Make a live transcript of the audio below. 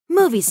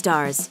Movie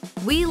stars.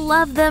 We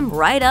love them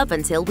right up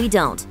until we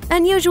don't.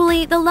 And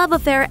usually, the love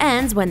affair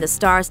ends when the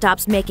star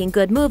stops making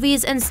good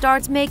movies and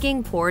starts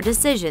making poor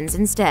decisions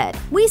instead.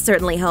 We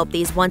certainly hope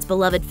these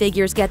once-beloved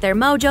figures get their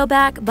mojo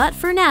back, but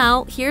for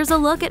now, here's a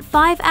look at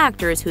 5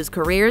 actors whose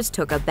careers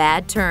took a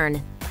bad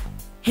turn.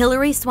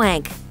 Hilary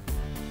Swank.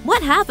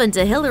 What happened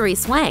to Hilary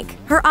Swank?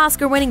 Her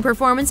Oscar-winning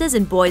performances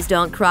in Boys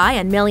Don't Cry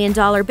and $1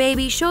 Million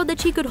Baby showed that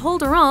she could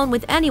hold her own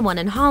with anyone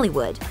in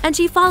Hollywood. And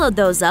she followed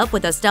those up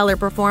with a stellar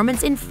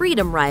performance in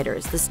Freedom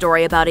Writers, the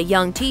story about a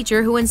young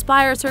teacher who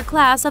inspires her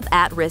class of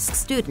at-risk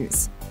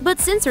students. But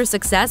since her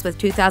success with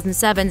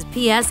 2007's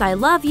P.S. I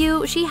Love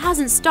You, she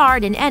hasn't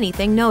starred in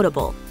anything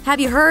notable. Have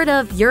you heard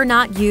of You're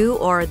Not You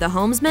or The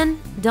Homesman?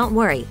 Don't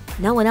worry,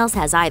 no one else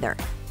has either.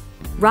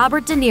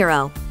 Robert De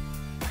Niro.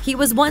 He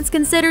was once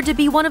considered to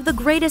be one of the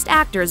greatest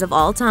actors of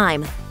all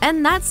time.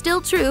 And that's still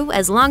true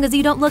as long as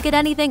you don't look at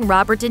anything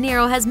Robert De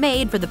Niro has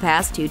made for the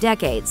past 2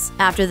 decades.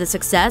 After the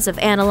success of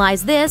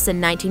Analyze This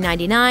in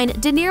 1999,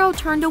 De Niro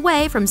turned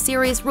away from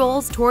serious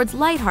roles towards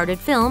lighthearted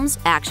films,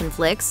 action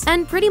flicks,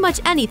 and pretty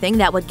much anything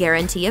that would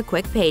guarantee a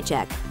quick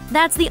paycheck.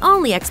 That's the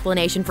only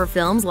explanation for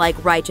films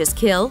like Righteous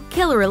Kill,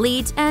 Killer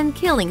Elite, and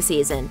Killing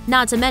Season,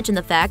 not to mention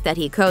the fact that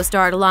he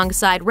co-starred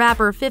alongside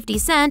rapper 50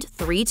 Cent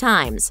 3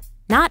 times.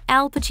 Not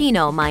Al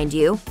Pacino, mind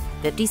you.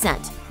 50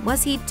 Cent.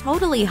 Was he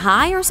totally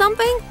high or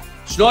something?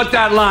 Snort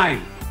that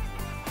line.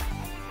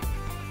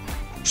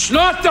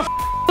 Snort the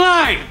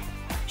line!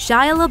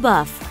 Shia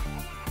LaBeouf.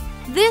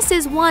 This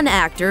is one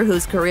actor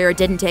whose career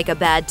didn't take a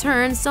bad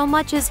turn so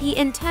much as he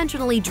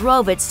intentionally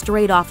drove it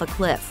straight off a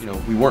cliff. You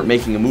know, we weren't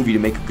making a movie to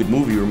make a good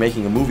movie, we were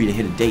making a movie to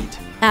hit a date.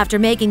 After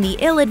making the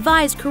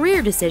ill-advised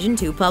career decision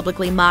to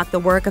publicly mock the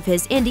work of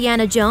his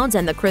Indiana Jones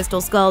and the Crystal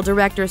Skull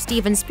director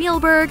Steven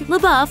Spielberg,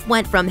 LaBeouf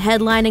went from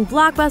headlining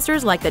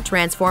blockbusters like the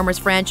Transformers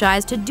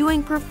franchise to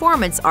doing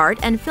performance art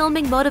and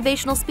filming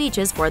motivational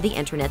speeches for the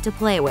internet to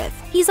play with.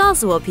 He's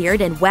also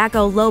appeared in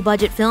wacko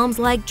low-budget films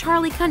like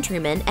Charlie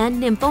Countryman and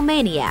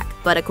Nymphomaniac,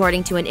 but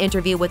according to an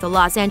interview with the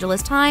Los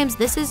Angeles Times,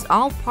 this is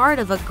all part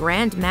of a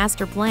grand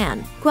master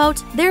plan.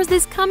 Quote, "There's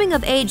this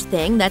coming-of-age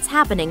thing that's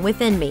happening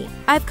within me.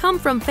 I've come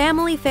from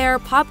family fair,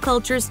 pop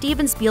culture,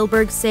 Steven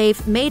Spielberg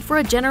safe, made for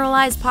a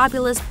generalized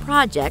populist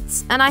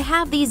projects, and I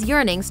have these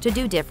yearnings to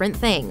do different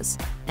things."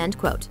 End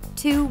quote.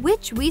 To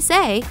which we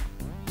say,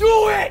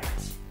 Do it!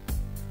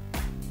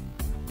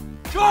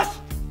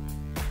 Just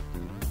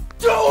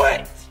do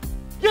it!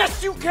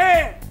 Yes, you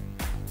can!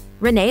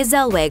 Renee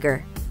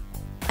Zellweger.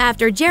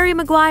 After Jerry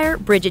Maguire,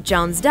 Bridget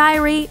Jones'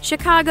 Diary,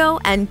 Chicago,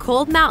 and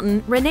Cold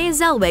Mountain, Renee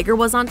Zellweger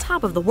was on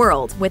top of the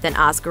world, with an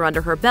Oscar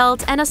under her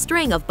belt and a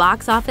string of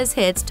box office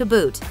hits to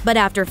boot. But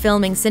after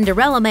filming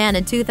Cinderella Man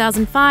in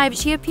 2005,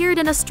 she appeared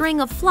in a string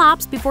of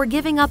flops before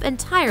giving up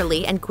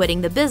entirely and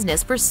quitting the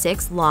business for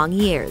 6 long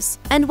years.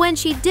 And when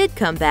she did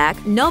come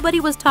back, nobody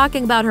was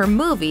talking about her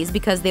movies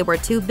because they were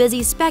too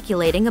busy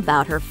speculating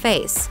about her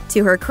face.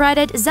 To her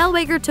credit,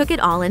 Zellweger took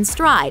it all in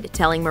stride,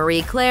 telling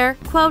Marie Claire,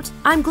 quote,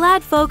 "I'm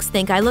glad folks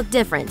think I look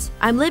different.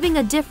 I'm living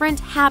a different,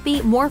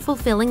 happy, more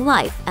fulfilling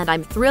life, and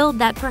I'm thrilled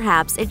that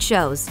perhaps it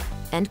shows."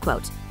 End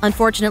quote.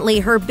 Unfortunately,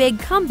 her big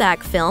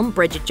comeback film,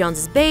 Bridget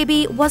Jones's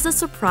Baby, was a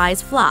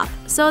surprise flop,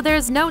 so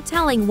there's no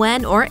telling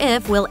when or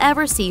if we'll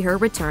ever see her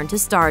return to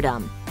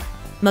stardom.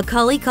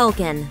 Macaulay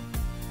Culkin.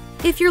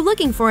 If you're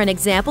looking for an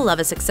example of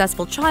a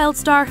successful child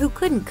star who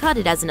couldn't cut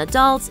it as an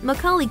adult,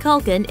 Macaulay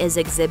Culkin is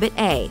Exhibit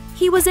A.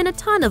 He was in a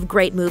ton of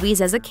great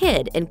movies as a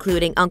kid,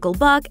 including Uncle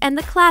Buck and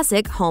the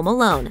classic Home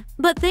Alone.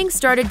 But things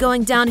started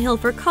going downhill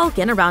for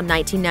Culkin around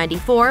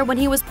 1994 when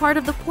he was part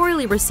of the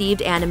poorly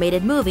received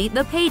animated movie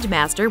The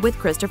Pagemaster with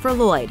Christopher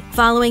Lloyd.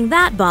 Following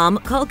that bomb,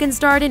 Culkin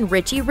starred in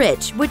Richie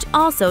Rich, which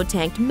also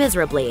tanked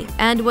miserably,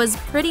 and was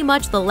pretty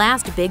much the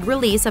last big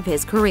release of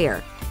his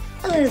career.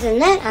 Other than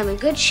that, I'm in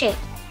good shape.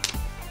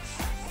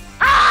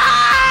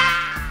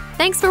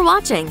 Thanks for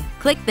watching!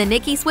 Click the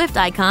Nicki Swift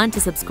icon to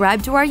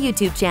subscribe to our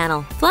YouTube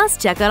channel. Plus,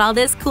 check out all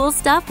this cool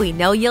stuff we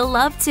know you'll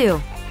love too.